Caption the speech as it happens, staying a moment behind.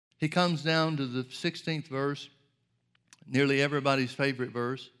He comes down to the 16th verse, nearly everybody's favorite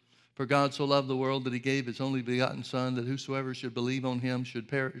verse. For God so loved the world that he gave his only begotten Son, that whosoever should believe on him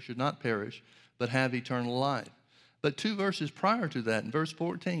should not perish, but have eternal life. But 2 verses prior to that, in verse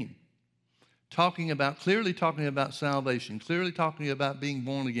 14, clearly talking about salvation, clearly talking about being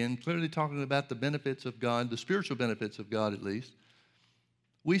born again, clearly talking about the benefits of God, the spiritual benefits of God at least,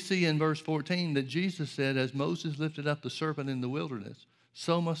 we see in verse 14 that Jesus said, as Moses lifted up the serpent in the wilderness,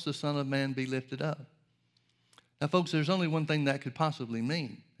 so must the Son of Man be lifted up. Now, folks, there's only one thing that could possibly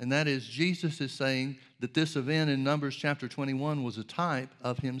mean, and that is Jesus is saying that this event in Numbers chapter 21 was a type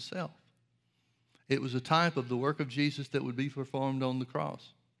of himself. It was a type of the work of Jesus that would be performed on the cross.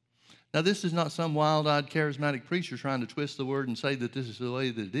 Now, this is not some wild-eyed charismatic preacher trying to twist the word and say that this is the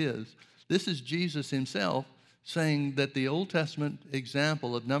way that it is. This is Jesus himself saying that the Old Testament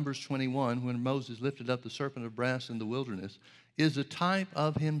example of Numbers 21, when Moses lifted up the serpent of brass in the wilderness, is a type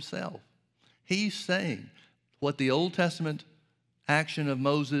of himself. He's saying what the Old Testament action of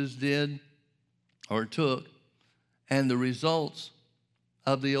Moses did or took, and the results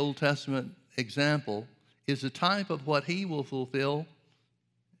of the Old Testament example is a type of what he will fulfill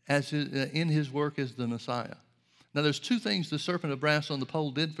in his work as the Messiah. Now, there's 2 things the serpent of brass on the pole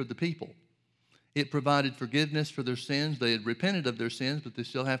did for the people. It provided forgiveness for their sins. They had repented of their sins, but they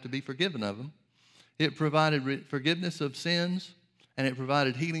still have to be forgiven of them. It provided forgiveness of sins, and it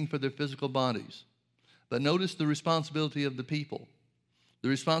provided healing for their physical bodies. But notice the responsibility of the people. The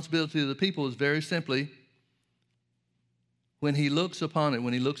responsibility of the people is very simply, when he looks upon it,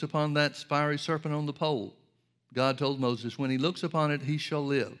 when he looks upon that fiery serpent on the pole, God told Moses, when he looks upon it, he shall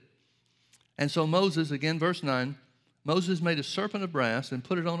live. And so Moses, again, verse 9, Moses made a serpent of brass and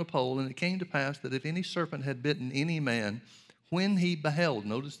put it on a pole, and it came to pass that if any serpent had bitten any man, when he beheld,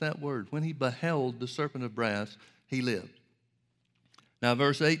 notice that word, when he beheld the serpent of brass, he lived. Now,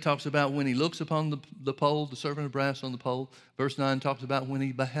 verse 8 talks about when he looks upon the pole, the serpent of brass on the pole. Verse 9 talks about when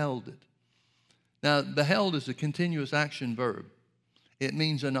he beheld it. Now, beheld is a continuous action verb. It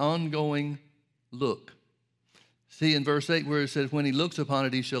means an ongoing look. See, in verse 8 where it says, when he looks upon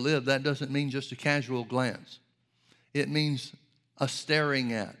it, he shall live, that doesn't mean just a casual glance. It means a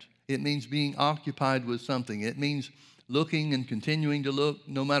staring at. It means being occupied with something. It means looking and continuing to look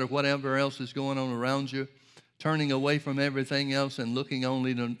no matter whatever else is going on around you, turning away from everything else and looking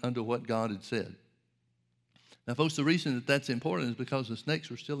only unto what God had said. Now, folks, the reason that that's important is because the snakes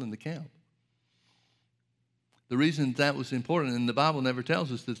were still in the camp. The reason that was important, and the Bible never tells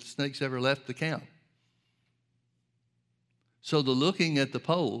us that the snakes ever left the camp. So the looking at the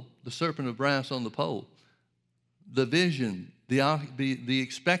pole, the serpent of brass on the pole, the vision, the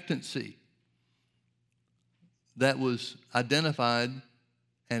expectancy that was identified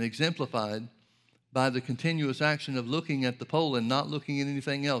and exemplified by the continuous action of looking at the pole and not looking at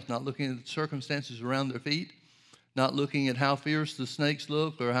anything else, not looking at the circumstances around their feet, not looking at how fierce the snakes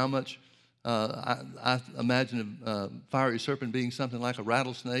look or how much, I imagine a fiery serpent being something like a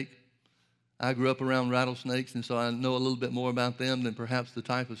rattlesnake. I grew up around rattlesnakes, and so I know a little bit more about them than perhaps the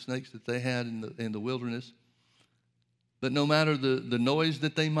type of snakes that they had in the wilderness. But no matter the noise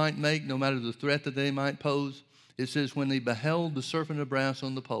that they might make, no matter the threat that they might pose, it says when they beheld the serpent of brass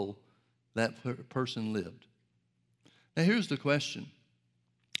on the pole, that person lived. Now here's the question.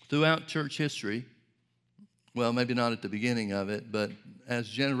 Throughout church history, well, maybe not at the beginning of it, but as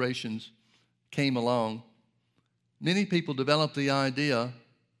generations came along, many people developed the idea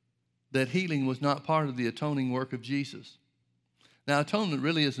that healing was not part of the atoning work of Jesus. Now, atonement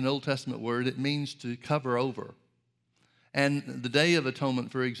really is an Old Testament word. It means to cover over. And the Day of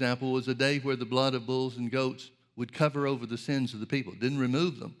Atonement, for example, was a day where the blood of bulls and goats would cover over the sins of the people. It didn't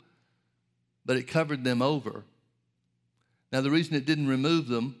remove them, but it covered them over. Now, the reason it didn't remove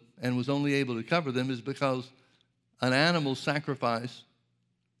them and was only able to cover them is because an animal sacrifice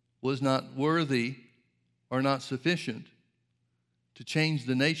was not worthy or not sufficient to change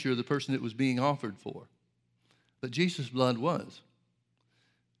the nature of the person it was being offered for. But Jesus' blood was.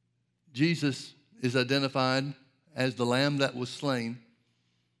 Jesus is identified as the lamb that was slain,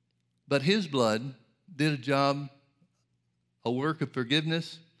 but his blood did a job, a work of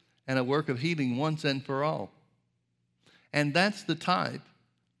forgiveness and a work of healing once and for all. And that's the type.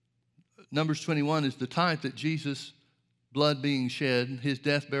 Numbers 21 is the type that Jesus' blood being shed, his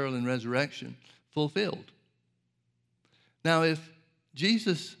death, burial, and resurrection fulfilled. Now, if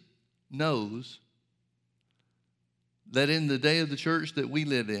Jesus knows that in the day of the church that we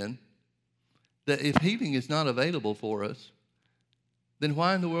live in, that if healing is not available for us, then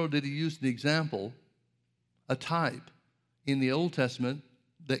why in the world did he use an example, a type in the Old Testament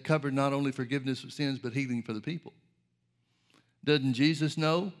that covered not only forgiveness of sins but healing for the people? Doesn't Jesus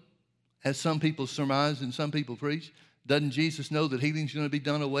know as some people surmise and some people preach? Doesn't Jesus know that healing's going to be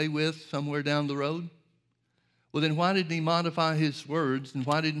done away with somewhere down the road? Well, then why didn't he modify his words, and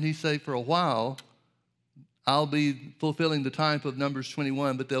why didn't he say, for a while, I'll be fulfilling the type of Numbers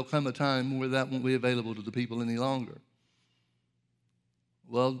 21, but there'll come a time where that won't be available to the people any longer?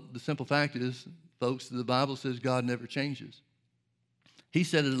 Well, the simple fact is, folks, the Bible says God never changes. He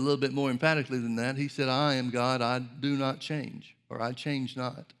said it a little bit more emphatically than that. He said, I am God, I do not change, or I change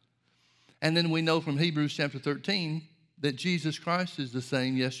not. And then we know from Hebrews chapter 13 that Jesus Christ is the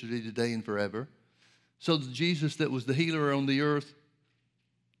same yesterday, today, and forever. So the Jesus that was the healer on the earth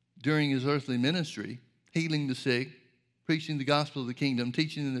during his earthly ministry, healing the sick, preaching the gospel of the kingdom,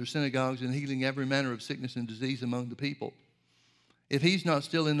 teaching in their synagogues, and healing every manner of sickness and disease among the people. If he's not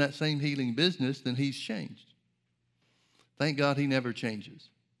still in that same healing business, then he's changed. Thank God he never changes.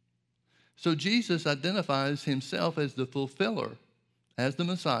 So Jesus identifies himself as the fulfiller, as the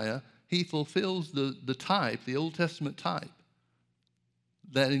Messiah. He fulfills the type, the Old Testament type,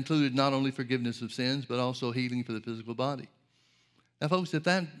 that included not only forgiveness of sins, but also healing for the physical body. Now, folks, if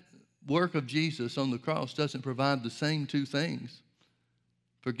that work of Jesus on the cross doesn't provide the same two things,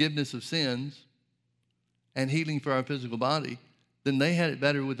 forgiveness of sins and healing for our physical body, then they had it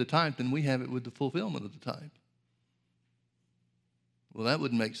better with the type than we have it with the fulfillment of the type. Well, that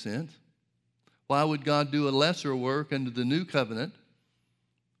wouldn't make sense. Why would God do a lesser work under the new covenant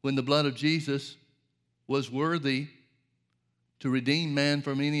when the blood of Jesus was worthy to redeem man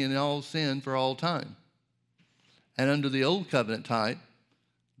from any and all sin for all time? And under the old covenant type,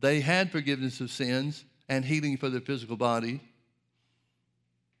 they had forgiveness of sins and healing for their physical body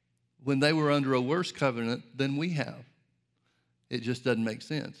when they were under a worse covenant than we have. It just doesn't make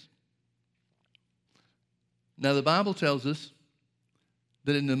sense. Now, the Bible tells us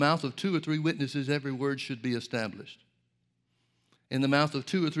that in the mouth of 2 or 3 witnesses, every word should be established. In the mouth of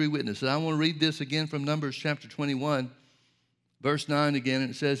 2 or 3 witnesses. I want to read this again from Numbers chapter 21, verse 9 again. And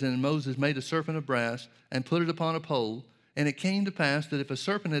it says, and Moses made a serpent of brass and put it upon a pole. And it came to pass that if a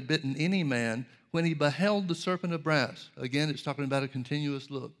serpent had bitten any man, when he beheld the serpent of brass, again, it's talking about a continuous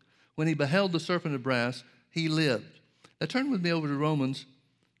look. When he beheld the serpent of brass, he lived. Now turn with me over to Romans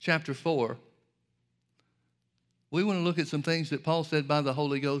chapter 4. We want to look at some things that Paul said by the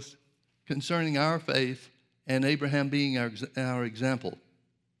Holy Ghost concerning our faith and Abraham being our example.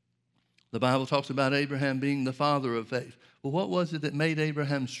 The Bible talks about Abraham being the father of faith. Well, what was it that made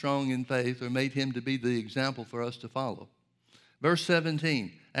Abraham strong in faith or made him to be the example for us to follow? Verse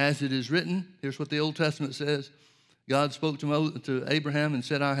 17, as it is written, here's what the Old Testament says. God spoke to Abraham and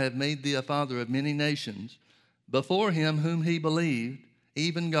said, I have made thee a father of many nations, before him whom he believed,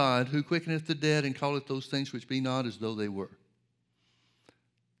 even God, who quickeneth the dead and calleth those things which be not as though they were.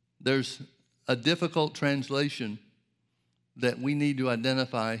 There's a difficult translation that we need to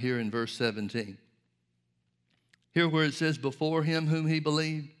identify here in verse 17. Here where it says, before him whom he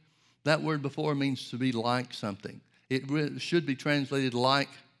believed, that word before means to be like something. It should be translated like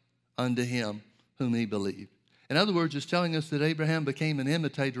unto him whom he believed. In other words, it's telling us that Abraham became an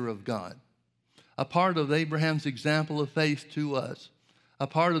imitator of God, a part of Abraham's example of faith to us, a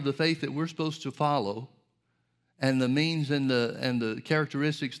part of the faith that we're supposed to follow, and the means and the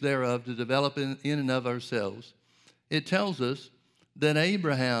characteristics thereof to develop in and of ourselves. It tells us that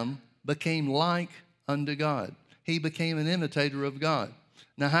Abraham became like unto God. He became an imitator of God.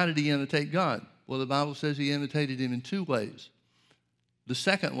 Now, how did he imitate God? Well, the Bible says he imitated him in 2 ways. The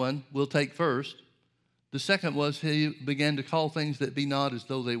second one we'll take first. The second was he began to call things that be not as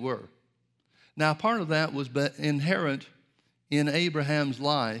though they were. Now, part of that was inherent in Abraham's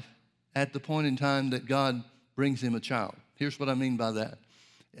life at the point in time that God brings him a child. Here's what I mean by that.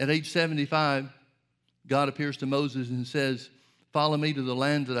 At age 75, God appears to Moses and says, follow me to the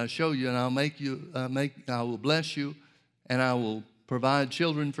land that I show you, and I will bless you, and I will provide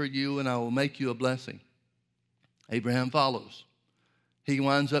children for you, and I will make you a blessing. Abraham follows. He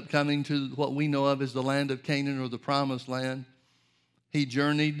winds up coming to what we know of as the land of Canaan, or the promised land. He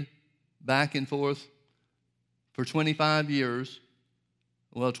journeyed back and forth for 25 years,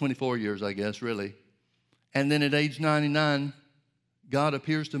 well, 24 years, I guess, really. And then at age 99, God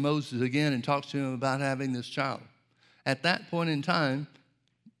appears to Moses again and talks to him about having this child. At that point in time,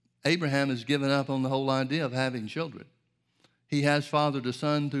 Abraham has given up on the whole idea of having children. He has fathered a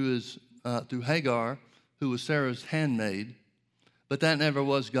son through Hagar, who was Sarah's handmaid, but that never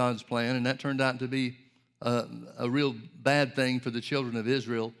was God's plan, and that turned out to be a real bad thing for the children of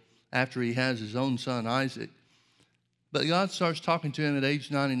Israel after he has his own son, Isaac. But God starts talking to him at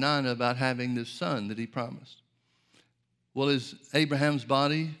age 99 about having this son that he promised. Well, as Abraham's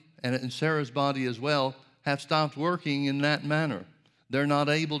body and Sarah's body as well have stopped working in that manner. They're not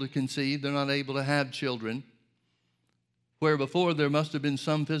able to conceive. They're not able to have children. Where before there must have been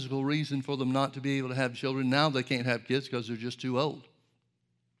some physical reason for them not to be able to have children, now they can't have kids because they're just too old.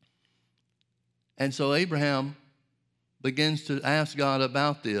 And so Abraham begins to ask God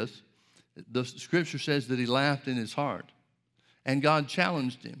about this. The scripture says that he laughed in his heart. And God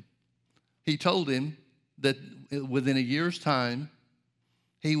challenged him. He told him that within a year's time,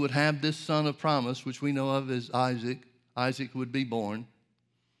 he would have this son of promise, which we know of as Isaac. Isaac would be born.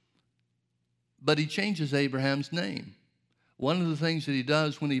 But he changes Abraham's name. One of the things that he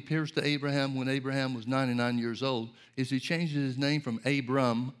does when he appears to Abraham when Abraham was 99 years old is he changes his name from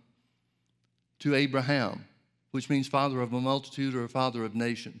Abram to Abraham, which means father of a multitude or father of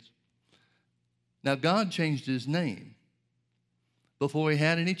nations. Now, God changed his name before he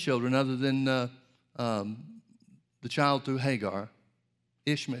had any children other than the child through Hagar,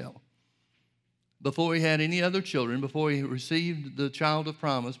 Ishmael. Before he had any other children, before he received the child of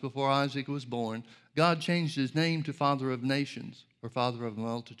promise, before Isaac was born, God changed his name to Father of Nations or Father of a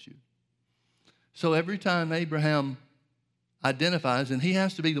Multitude. So every time Abraham identifies, and he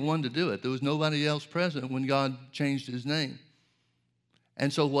has to be the one to do it. There was nobody else present when God changed his name.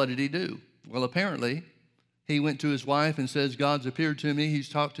 And so what did he do? Well, apparently, he went to his wife and says, God's appeared to me. He's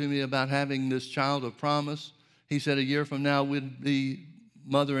talked to me about having this child of promise. He said a year from now we'd be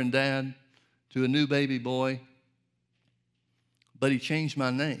mother and dad to a new baby boy. But he changed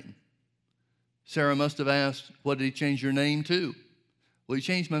my name. Sarah must have asked, what did he change your name to? Well, he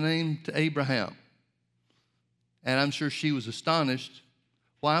changed my name to Abraham. And I'm sure she was astonished.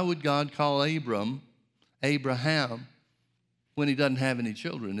 Why would God call Abraham, when he doesn't have any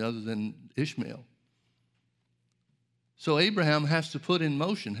children other than Ishmael? So Abraham has to put in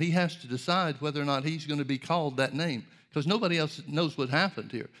motion. He has to decide whether or not he's going to be called that name, because nobody else knows what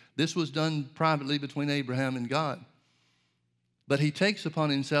happened here. This was done privately between Abraham and God. But he takes upon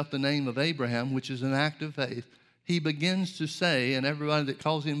himself the name of Abraham, which is an act of faith. He begins to say, and everybody that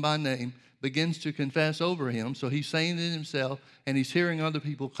calls him by name begins to confess over him. So he's saying it himself, and he's hearing other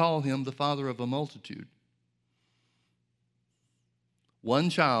people call him the father of a multitude. One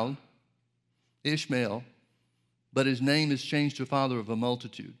child, Ishmael, but his name is changed to father of a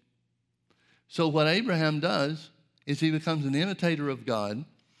multitude. So what Abraham does is he becomes an imitator of God.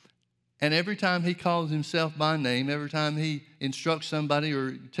 And every time he calls himself by name, every time he instructs somebody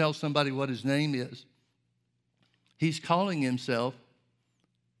or tells somebody what his name is, he's calling himself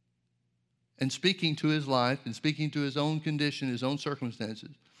and speaking to his life and speaking to his own condition, his own circumstances.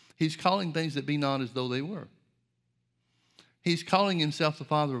 He's calling things that be not as though they were. He's calling himself the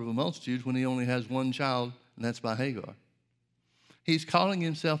father of a multitude when he only has one child, and that's by Hagar. He's calling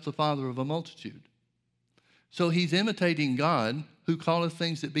himself the father of a multitude. So he's imitating God, who calleth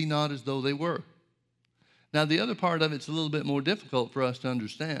things that be not as though they were. Now, the other part of it's a little bit more difficult for us to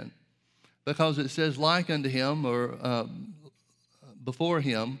understand, because it says, like unto him, or before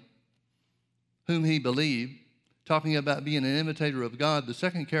him, whom he believed, talking about being an imitator of God. The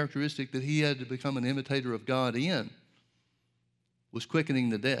second characteristic that he had to become an imitator of God in was quickening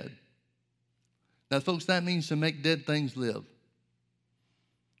the dead. Now, folks, that means to make dead things live.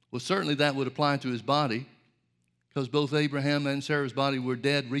 Well, certainly that would apply to his body, because both Abraham and Sarah's body were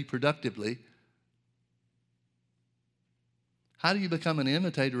dead reproductively. How do you become an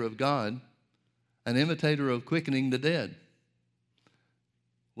imitator of God, an imitator of quickening the dead?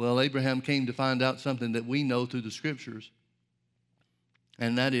 Well, Abraham came to find out something that we know through the scriptures,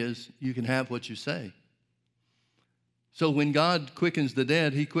 and that is you can have what you say. So when God quickens the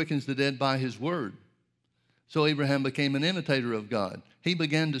dead, he quickens the dead by his word. So Abraham became an imitator of God. He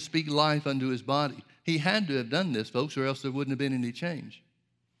began to speak life unto his body. He had to have done this, folks, or else there wouldn't have been any change.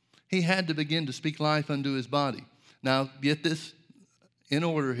 He had to begin to speak life unto his body. Now, get this in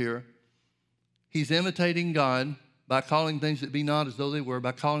order here. He's imitating God by calling things that be not as though they were,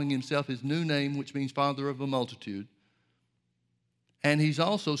 by calling himself his new name, which means father of a multitude. And he's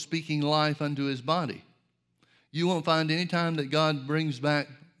also speaking life unto his body. You won't find any time that God brings back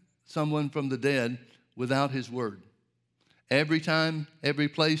someone from the dead without his word. Every time, every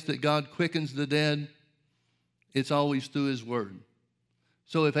place that God quickens the dead, it's always through his word.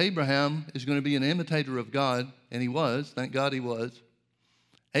 So if Abraham is going to be an imitator of God, and he was, thank God he was,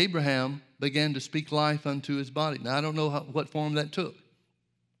 Abraham began to speak life unto his body. Now, I don't know what form that took.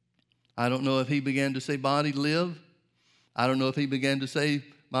 I don't know if he began to say, body, live. I don't know if he began to say,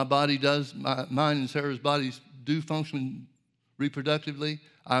 my body does, mine and Sarah's bodies do function reproductively.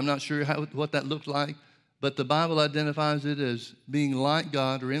 I'm not sure what that looked like. But the Bible identifies it as being like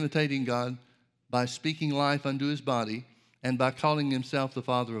God or imitating God by speaking life unto his body and by calling himself the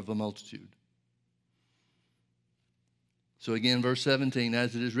father of a multitude. So again, verse 17,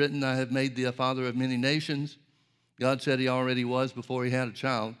 as it is written, I have made thee a father of many nations. God said he already was before he had a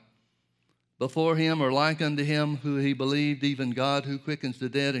child. Before him or like unto him who he believed, even God who quickens the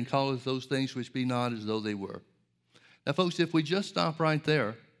dead and calleth those things which be not as though they were. Now, folks, if we just stop right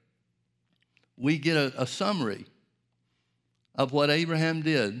there, we get a summary of what Abraham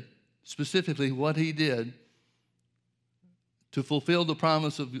did, specifically what he did to fulfill the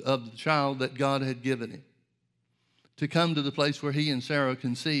promise of the child that God had given him, to come to the place where he and Sarah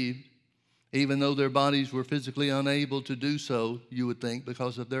conceived, even though their bodies were physically unable to do so, you would think,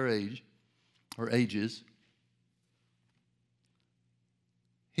 because of their age or ages.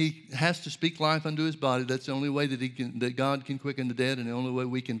 He has to speak life unto his body. That's the only way that God can quicken the dead, and the only way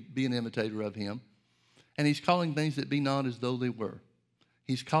we can be an imitator of him. And he's calling things that be not as though they were.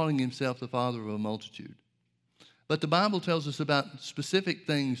 He's calling himself the father of a multitude. But the Bible tells us about specific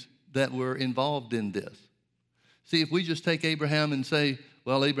things that were involved in this. See, if we just take Abraham and say,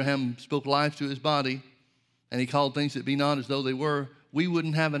 well, Abraham spoke life to his body, and he called things that be not as though they were, we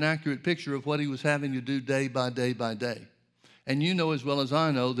wouldn't have an accurate picture of what he was having to do day by day by day. And you know as well as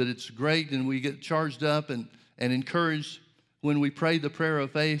I know that it's great, and we get charged up and encouraged when we pray the prayer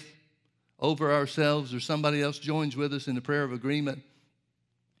of faith over ourselves, or somebody else joins with us in the prayer of agreement.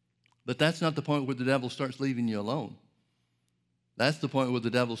 But that's not the point where the devil starts leaving you alone. That's the point where the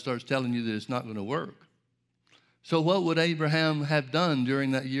devil starts telling you that it's not going to work. So what would Abraham have done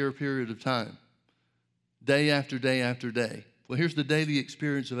during that year period of time? Day after day after day. Well, here's the daily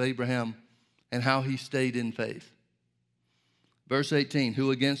experience of Abraham and how he stayed in faith. Verse 18, who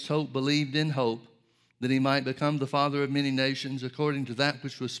against hope believed in hope, that he might become the father of many nations, according to that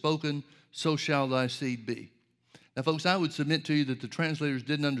which was spoken, so shall thy seed be. Now, folks, I would submit to you that the translators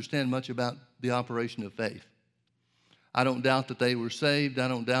didn't understand much about the operation of faith. I don't doubt that they were saved. I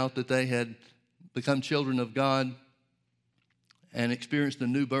don't doubt that they had become children of God and experienced a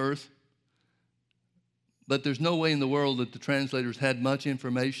new birth. But there's no way in the world that the translators had much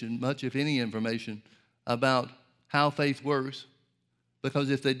information, much if any information, about how faith works. Because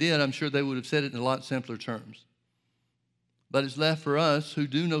if they did, I'm sure they would have said it in a lot simpler terms. But it's left for us who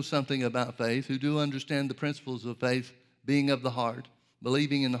do know something about faith, who do understand the principles of faith, being of the heart,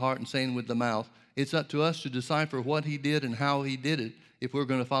 believing in the heart and saying with the mouth. It's up to us to decipher what he did and how he did it if we're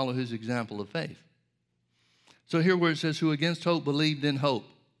going to follow his example of faith. So here where it says, who against hope believed in hope.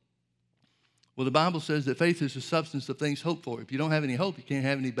 Well, the Bible says that faith is the substance of things hoped for. If you don't have any hope, you can't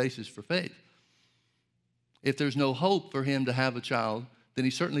have any basis for faith. If there's no hope for him to have a child, then he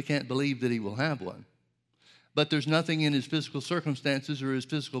certainly can't believe that he will have one. But there's nothing in his physical circumstances or his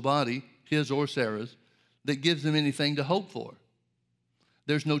physical body, his or Sarah's, that gives them anything to hope for.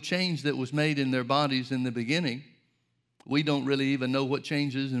 There's no change that was made in their bodies in the beginning. We don't really even know what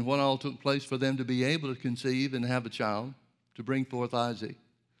changes and what all took place for them to be able to conceive and have a child, to bring forth Isaac.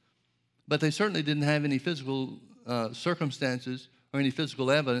 But they certainly didn't have any physical circumstances or any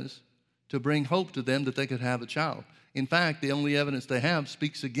physical evidence to bring hope to them that they could have a child. In fact, the only evidence they have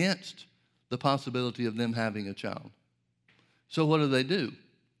speaks against the possibility of them having a child. So what do?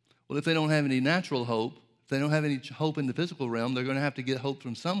 Well, if they don't have any natural hope, if they don't have any hope in the physical realm, they're going to have to get hope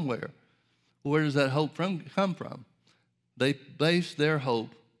from somewhere. Well, where does that hope come from? They base their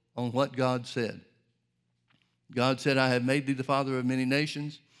hope on what God said. God said, I have made thee the father of many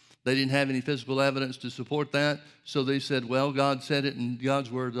nations. They didn't have any physical evidence to support that, so they said, well, God said it, and God's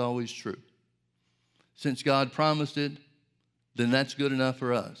word is always true. Since God promised it, then that's good enough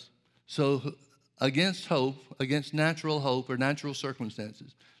for us. So against hope, against natural hope or natural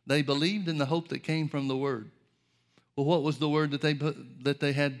circumstances, they believed in the hope that came from the word. Well, what was the word that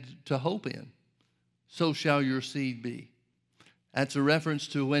they had to hope in? So shall your seed be. That's a reference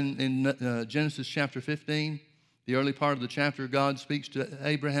to when in Genesis chapter 15, the early part of the chapter, God speaks to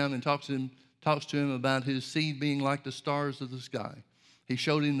Abraham and talks to him about his seed being like the stars of the sky. He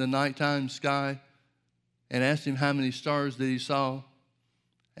showed him the nighttime sky and asked him how many stars that he saw.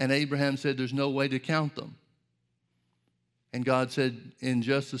 And Abraham said, there's no way to count them. And God said, in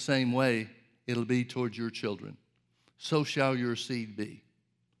just the same way, it'll be towards your children. So shall your seed be.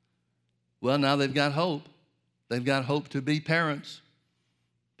 Well, now they've got hope. They've got hope to be parents.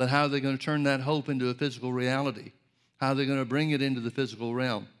 But how are they going to turn that hope into a physical reality? How are they going to bring it into the physical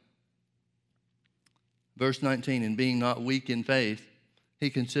realm? Verse 19, and being not weak in faith, he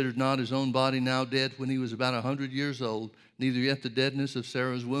considered not his own body now dead when he was about 100 years old, neither yet the deadness of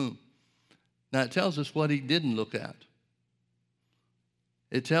Sarah's womb. Now it tells us what he didn't look at.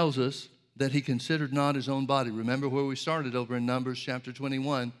 It tells us that he considered not his own body. Remember where we started over in Numbers chapter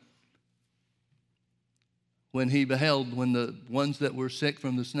 21, when he beheld, when the ones that were sick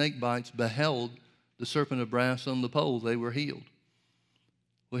from the snake bites beheld the serpent of brass on the pole, they were healed.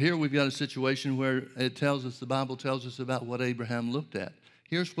 Well, here we've got a situation where it tells us, the Bible tells us about what Abraham looked at.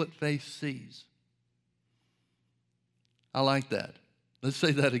 Here's what faith sees. I like that. Let's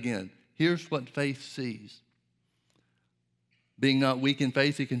say that again. Here's what faith sees. Being not weak in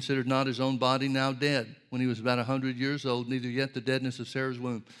faith, he considered not his own body now dead, when he was about 100 years old, neither yet the deadness of Sarah's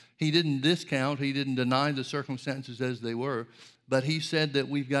womb. He didn't discount, he didn't deny the circumstances as they were, but he said that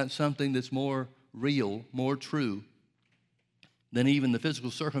we've got something that's more real, more true than even the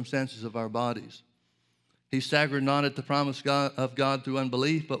physical circumstances of our bodies. He staggered not at the promise of God through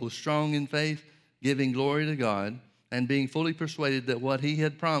unbelief, but was strong in faith, giving glory to God, and being fully persuaded that what he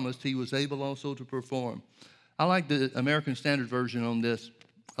had promised, he was able also to perform. I like the American Standard Version on this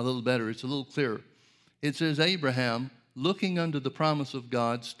a little better. It's a little clearer. It says, Abraham, looking unto the promise of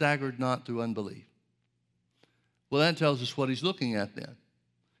God, staggered not through unbelief. Well, that tells us what he's looking at then.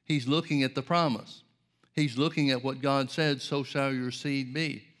 He's looking at the promise. He's looking at what God said, so shall your seed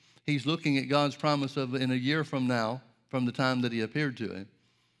be. He's looking at God's promise of in a year from now, from the time that he appeared to him,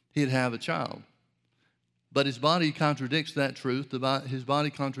 he'd have a child. But his body contradicts that truth. His body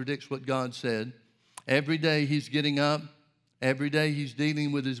contradicts what God said. Every day he's getting up. Every day he's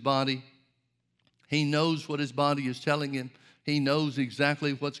dealing with his body. He knows what his body is telling him. He knows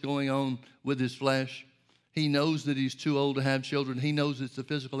exactly what's going on with his flesh. He knows that he's too old to have children. He knows it's a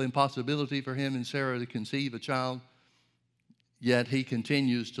physical impossibility for him and Sarah to conceive a child. Yet he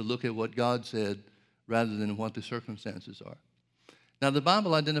continues to look at what God said rather than what the circumstances are. Now, the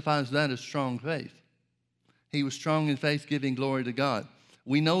Bible identifies that as strong faith. He was strong in faith, giving glory to God.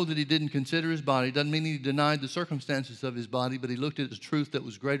 We know that he didn't consider his body. Doesn't mean he denied the circumstances of his body, but he looked at a truth that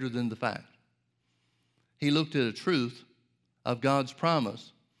was greater than the fact. He looked at a truth of God's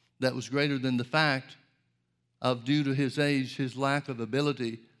promise that was greater than the fact of, due to his age, his lack of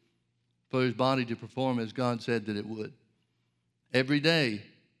ability for his body to perform as God said that it would. Every day,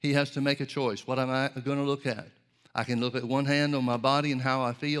 he has to make a choice. What am I going to look at? I can look at one hand on my body and how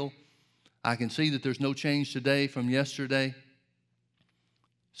I feel. I can see that there's no change today from yesterday.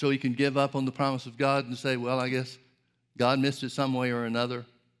 So he can give up on the promise of God and say, well, I guess God missed it some way or another.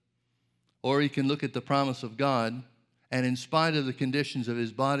 Or he can look at the promise of God, and in spite of the conditions of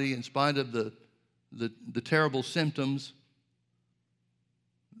his body, in spite of the terrible symptoms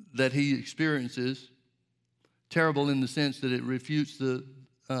that he experiences, terrible in the sense that it refutes the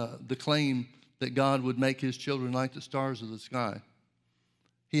claim that God would make his children like the stars of the sky.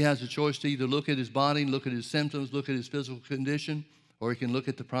 He has a choice to either look at his body, look at his symptoms, look at his physical condition, or he can look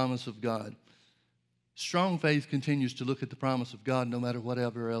at the promise of God. Strong faith continues to look at the promise of God no matter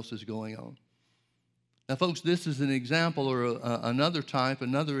whatever else is going on. Now, folks, this is an example or another type,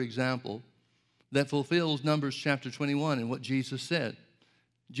 another example that fulfills Numbers chapter 21 and what Jesus said.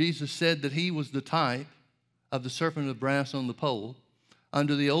 Jesus said that he was the type of the serpent of brass on the pole.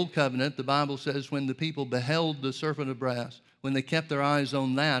 Under the old covenant, the Bible says when the people beheld the serpent of brass, when they kept their eyes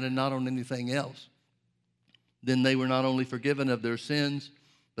on that and not on anything else, then they were not only forgiven of their sins,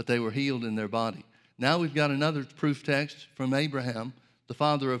 but they were healed in their body. Now we've got another proof text from Abraham, the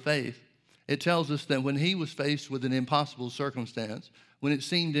father of faith. It tells us that when he was faced with an impossible circumstance, when it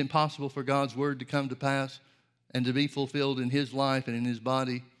seemed impossible for God's word to come to pass and to be fulfilled in his life and in his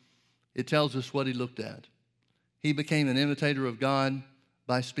body, it tells us what he looked at. He became an imitator of God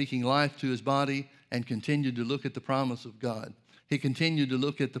by speaking life to his body and continued to look at the promise of God. He continued to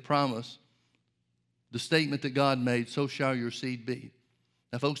look at the promise, the statement that God made, so shall your seed be.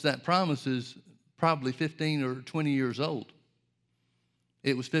 Now, folks, that promise is probably 15 or 20 years old.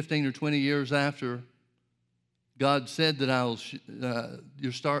 It was 15 or 20 years after God said that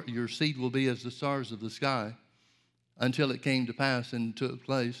your seed will be as the stars of the sky, until it came to pass and took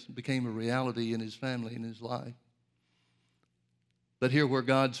place, became a reality in his family, in his life. But here where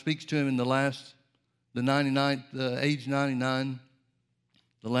God speaks to him in age 99,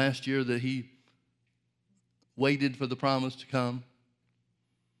 the last year that he waited for the promise to come,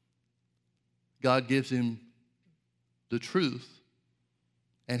 God gives him the truth,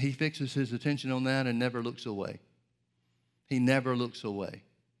 and he fixes his attention on that and never looks away. He never looks away.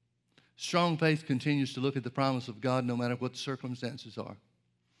 Strong faith continues to look at the promise of God no matter what the circumstances are.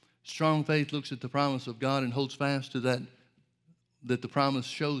 Strong faith looks at the promise of God and holds fast to that the promise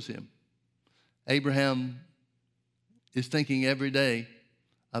shows him. Abraham is thinking every day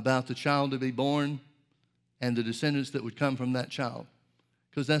about the child to be born and the descendants that would come from that child,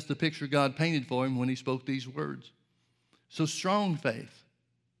 because that's the picture God painted for him when he spoke these words. So strong faith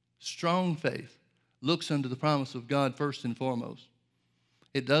looks unto the promise of God first and foremost.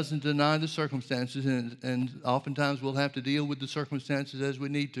 It doesn't deny the circumstances, and oftentimes we'll have to deal with the circumstances as we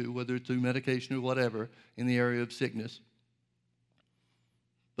need to, whether it's through medication or whatever, in the area of sickness.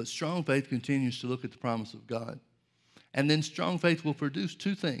 But strong faith continues to look at the promise of God. And then strong faith will produce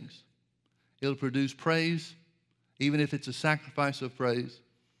two things. It'll produce praise, even if it's a sacrifice of praise,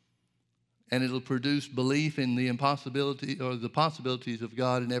 and it'll produce belief in the impossibility or the possibilities of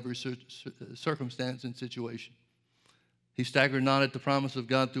God in every circumstance and situation. He staggered not at the promise of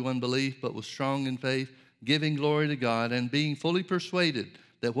God through unbelief, but was strong in faith, giving glory to God, and being fully persuaded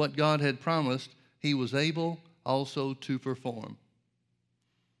that what God had promised, he was able also to perform.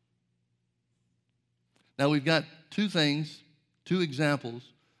 Now we've got two things, two examples.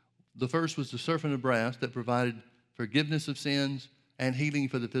 The first was the serpent of brass that provided forgiveness of sins and healing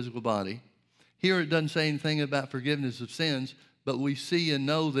for the physical body. Here it doesn't say anything about forgiveness of sins, but we see and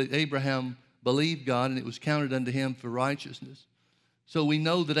know that Abraham believed God and it was counted unto him for righteousness. So we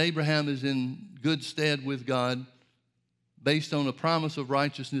know that Abraham is in good stead with God based on a promise of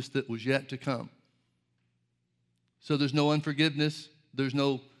righteousness that was yet to come. So there's no unforgiveness, there's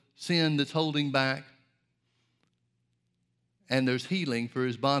no sin that's holding back, and there's healing for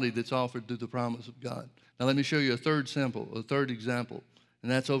his body that's offered through the promise of God. Now let me show you a third example,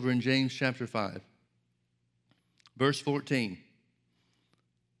 and that's over in James chapter 5, verse 14.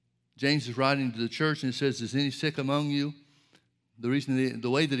 James is writing to the church, and it says, is any sick among you? The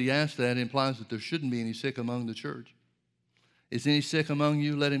way that he asked that implies that there shouldn't be any sick among the church. Is any sick among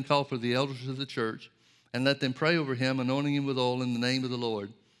you? Let him call for the elders of the church, and let them pray over him, anointing him with oil in the name of the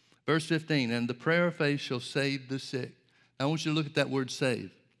Lord. Verse 15, and the prayer of faith shall save the sick. Now I want you to look at that word save.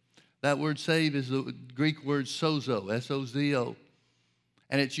 That word save is the Greek word sozo, S-O-Z-O.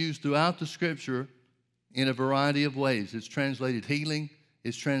 And it's used throughout the Scripture in a variety of ways. It's translated healing,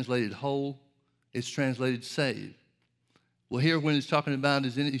 it's translated whole, it's translated save. Well, here when he's talking about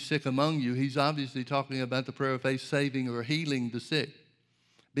is any sick among you, he's obviously talking about the prayer of faith saving or healing the sick.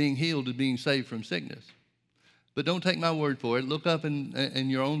 Being healed and being saved from sickness. But don't take my word for it. Look up in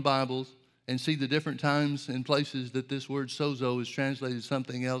your own Bibles and see the different times and places that this word sozo is translated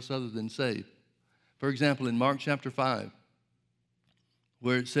something else other than save. For example, in Mark chapter 5,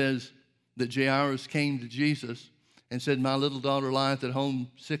 where it says that Jairus came to Jesus and said, my little daughter lieth at home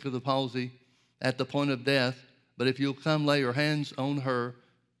sick of the palsy at the point of death, but if you'll come lay your hands on her,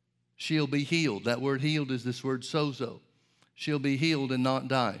 she'll be healed. That word healed is this word sozo. She'll be healed and not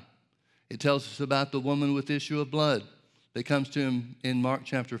die. It tells us about the woman with issue of blood that comes to him in Mark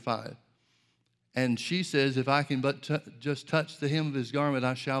chapter 5. And she says, if I can but just touch the hem of his garment,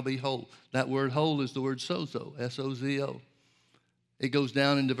 I shall be whole. That word whole is the word sozo, S-O-Z-O. It goes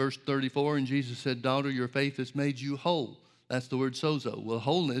down into verse 34, and Jesus said, daughter, your faith has made you whole. That's the word sozo. Well,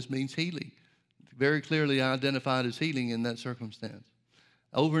 wholeness means healing. Very clearly identified as healing in that circumstance.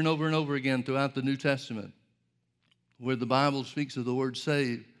 Over and over and over again throughout the New Testament, where the Bible speaks of the word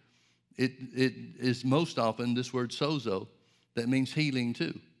save, it is most often this word sozo that means healing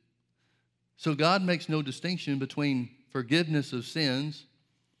too. So God makes no distinction between forgiveness of sins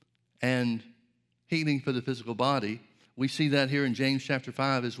and healing for the physical body. We see that here in James chapter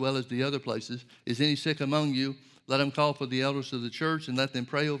 5 as well as the other places. Is any sick among you? Let him call for the elders of the church and let them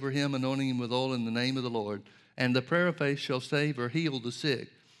pray over him, anointing him with oil in the name of the Lord. And the prayer of faith shall save or heal the sick,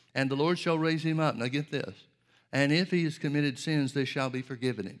 and the Lord shall raise him up. Now get this. And if he has committed sins, they shall be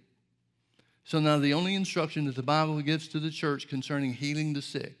forgiven him. So now the only instruction that the Bible gives to the church concerning healing the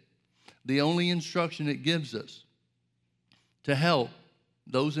sick, the only instruction it gives us to help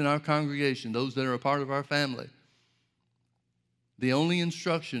those in our congregation, those that are a part of our family, the only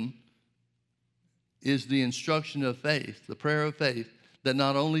instruction is the instruction of faith, the prayer of faith, that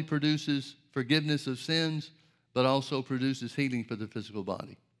not only produces forgiveness of sins, but also produces healing for the physical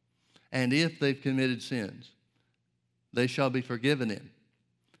body. And if they've committed sins, they shall be forgiven him.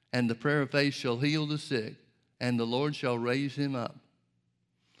 And the prayer of faith shall heal the sick, and the Lord shall raise him up.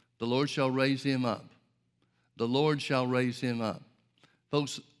 The Lord shall raise him up. The Lord shall raise him up.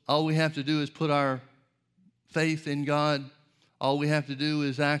 Folks, all we have to do is put our faith in God. All we have to do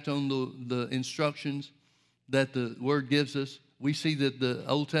is act on the instructions that the Word gives us. We see that the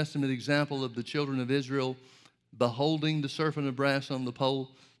Old Testament example of the children of Israel beholding the serpent of brass on the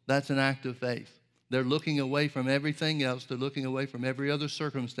pole, that's an act of faith. They're looking away from everything else. They're looking away from every other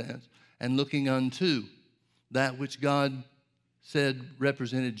circumstance and looking unto that which God said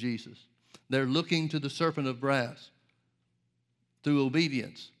represented Jesus. They're looking to the serpent of brass through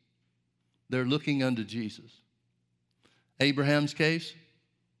obedience. They're looking unto Jesus. Abraham's case,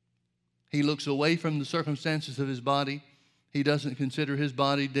 he looks away from the circumstances of his body. He doesn't consider his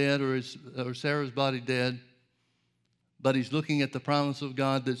body dead or Sarah's body dead, but he's looking at the promise of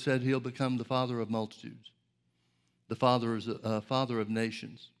God that said he'll become the father of multitudes, the father of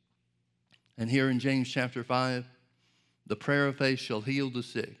nations. And here in James chapter 5, the prayer of faith shall heal the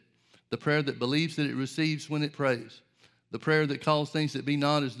sick. The prayer that believes that it receives when it prays. The prayer that calls things that be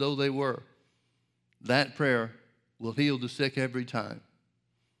not as though they were. That prayer will heal the sick every time.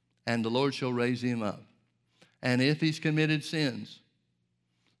 And the Lord shall raise him up. And if he's committed sins,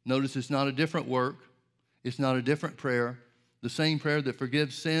 notice it's not a different work. It's not a different prayer. The same prayer that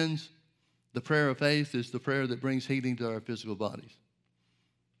forgives sins, the prayer of faith, is the prayer that brings healing to our physical bodies.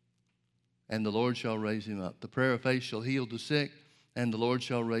 And the Lord shall raise him up. The prayer of faith shall heal the sick, and the Lord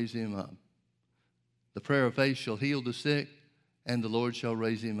shall raise him up. The prayer of faith shall heal the sick, and the Lord shall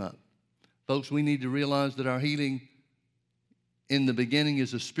raise him up. Folks, we need to realize that our healing in the beginning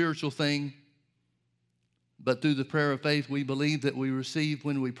is a spiritual thing, but through the prayer of faith, we believe that we receive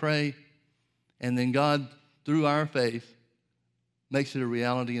when we pray, and then God, through our faith, makes it a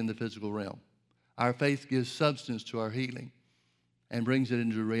reality in the physical realm. Our faith gives substance to our healing and brings it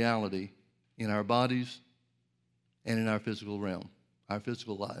into reality in our bodies and in our physical realm, our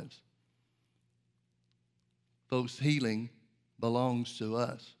physical lives. Folks, healing belongs to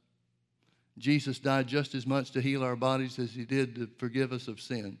us. Jesus died just as much to heal our bodies as he did to forgive us of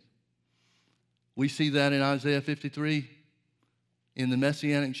sins. We see that in Isaiah 53 in the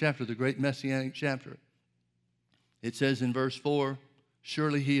Messianic chapter, the great Messianic chapter. It says in verse 4,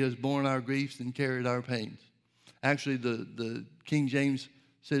 surely he has borne our griefs and carried our pains. Actually, the King James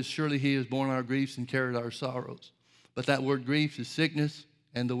says, surely he has borne our griefs and carried our sorrows. But that word grief is sickness,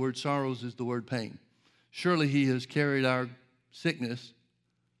 and the word sorrows is the word pain. Surely he has carried our sickness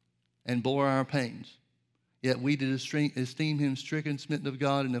and bore our pains. Yet we did esteem him stricken, smitten of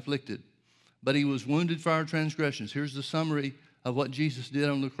God, and afflicted. But he was wounded for our transgressions. Here's the summary of what Jesus did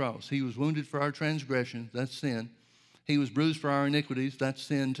on the cross. He was wounded for our transgressions, that's sin. He was bruised for our iniquities, that's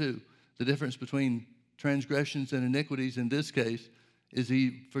sin too. The difference between transgressions and iniquities in this case is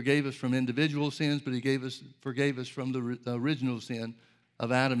he forgave us from individual sins, but he forgave us from the original sin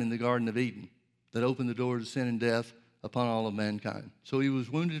of Adam in the Garden of Eden that opened the door to sin and death upon all of mankind. So he was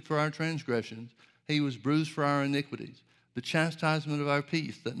wounded for our transgressions. He was bruised for our iniquities. The chastisement of our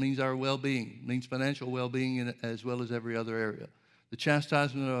peace, that means our well-being, means financial well-being as well as every other area. The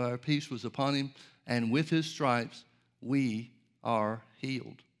chastisement of our peace was upon him, and with his stripes we are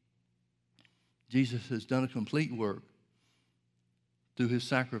healed. Jesus has done a complete work through his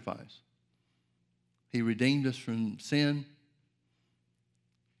sacrifice. He redeemed us from sin.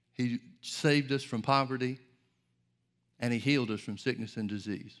 He saved us from poverty. And he healed us from sickness and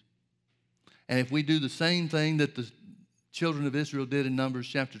disease. And if we do the same thing that the children of Israel did in Numbers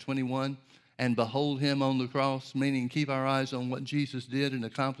chapter 21 and behold him on the cross, meaning keep our eyes on what Jesus did and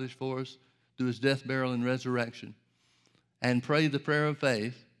accomplished for us through his death, burial, and resurrection, and pray the prayer of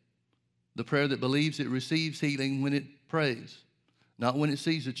faith, the prayer that believes it receives healing when it prays, not when it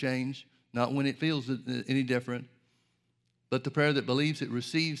sees a change, not when it feels any different, but the prayer that believes it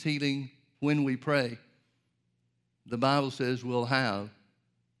receives healing when we pray, the Bible says we'll have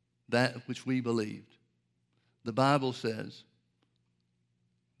that which we believed. The Bible says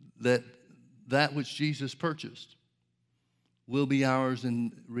that that which Jesus purchased will be ours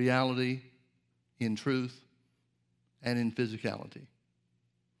in reality, in truth, and in physicality.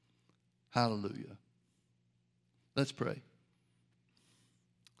 Hallelujah. Let's pray.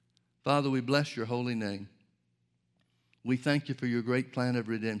 Father, we bless your holy name. We thank you for your great plan of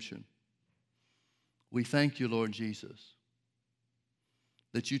redemption. We thank you, Lord Jesus,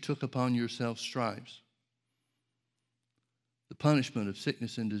 that you took upon yourself stripes, the punishment of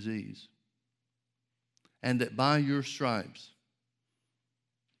sickness and disease, and that by your stripes,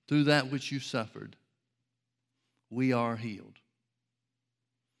 through that which you suffered, we are healed.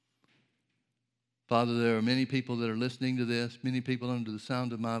 Father, there are many people that are listening to this, many people under the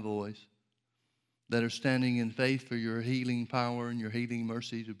sound of my voice, that are standing in faith for your healing power and your healing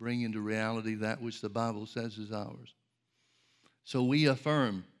mercy to bring into reality that which the Bible says is ours. So we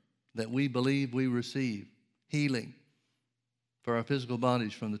affirm that we believe we receive healing for our physical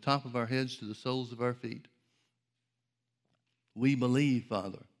bodies from the top of our heads to the soles of our feet. We believe,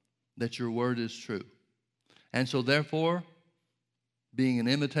 Father, that your word is true. And so therefore, being an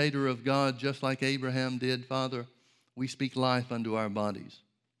imitator of God just like Abraham did, Father, we speak life unto our bodies.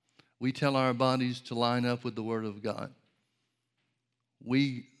 We tell our bodies to line up with the Word of God.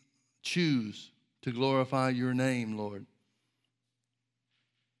 We choose to glorify your name, Lord,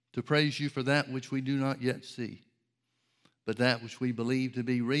 to praise you for that which we do not yet see, but that which we believe to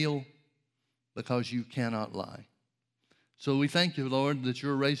be real because you cannot lie. So we thank you, Lord, that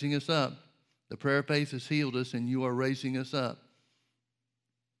you're raising us up, The prayer of faith has healed us, and you are raising us up.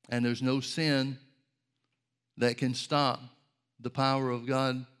 And there's no sin that can stop the power of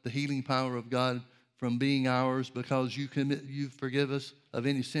God, the healing power of God, from being ours, because you forgive us of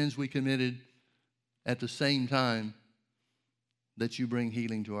any sins we committed at the same time that you bring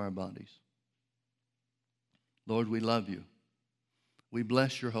healing to our bodies. Lord, we love you. We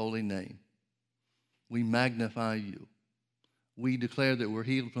bless your holy name. We magnify you. We declare that we're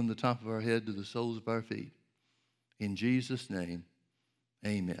healed from the top of our head to the soles of our feet. In Jesus' name,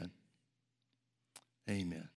 amen. Amen.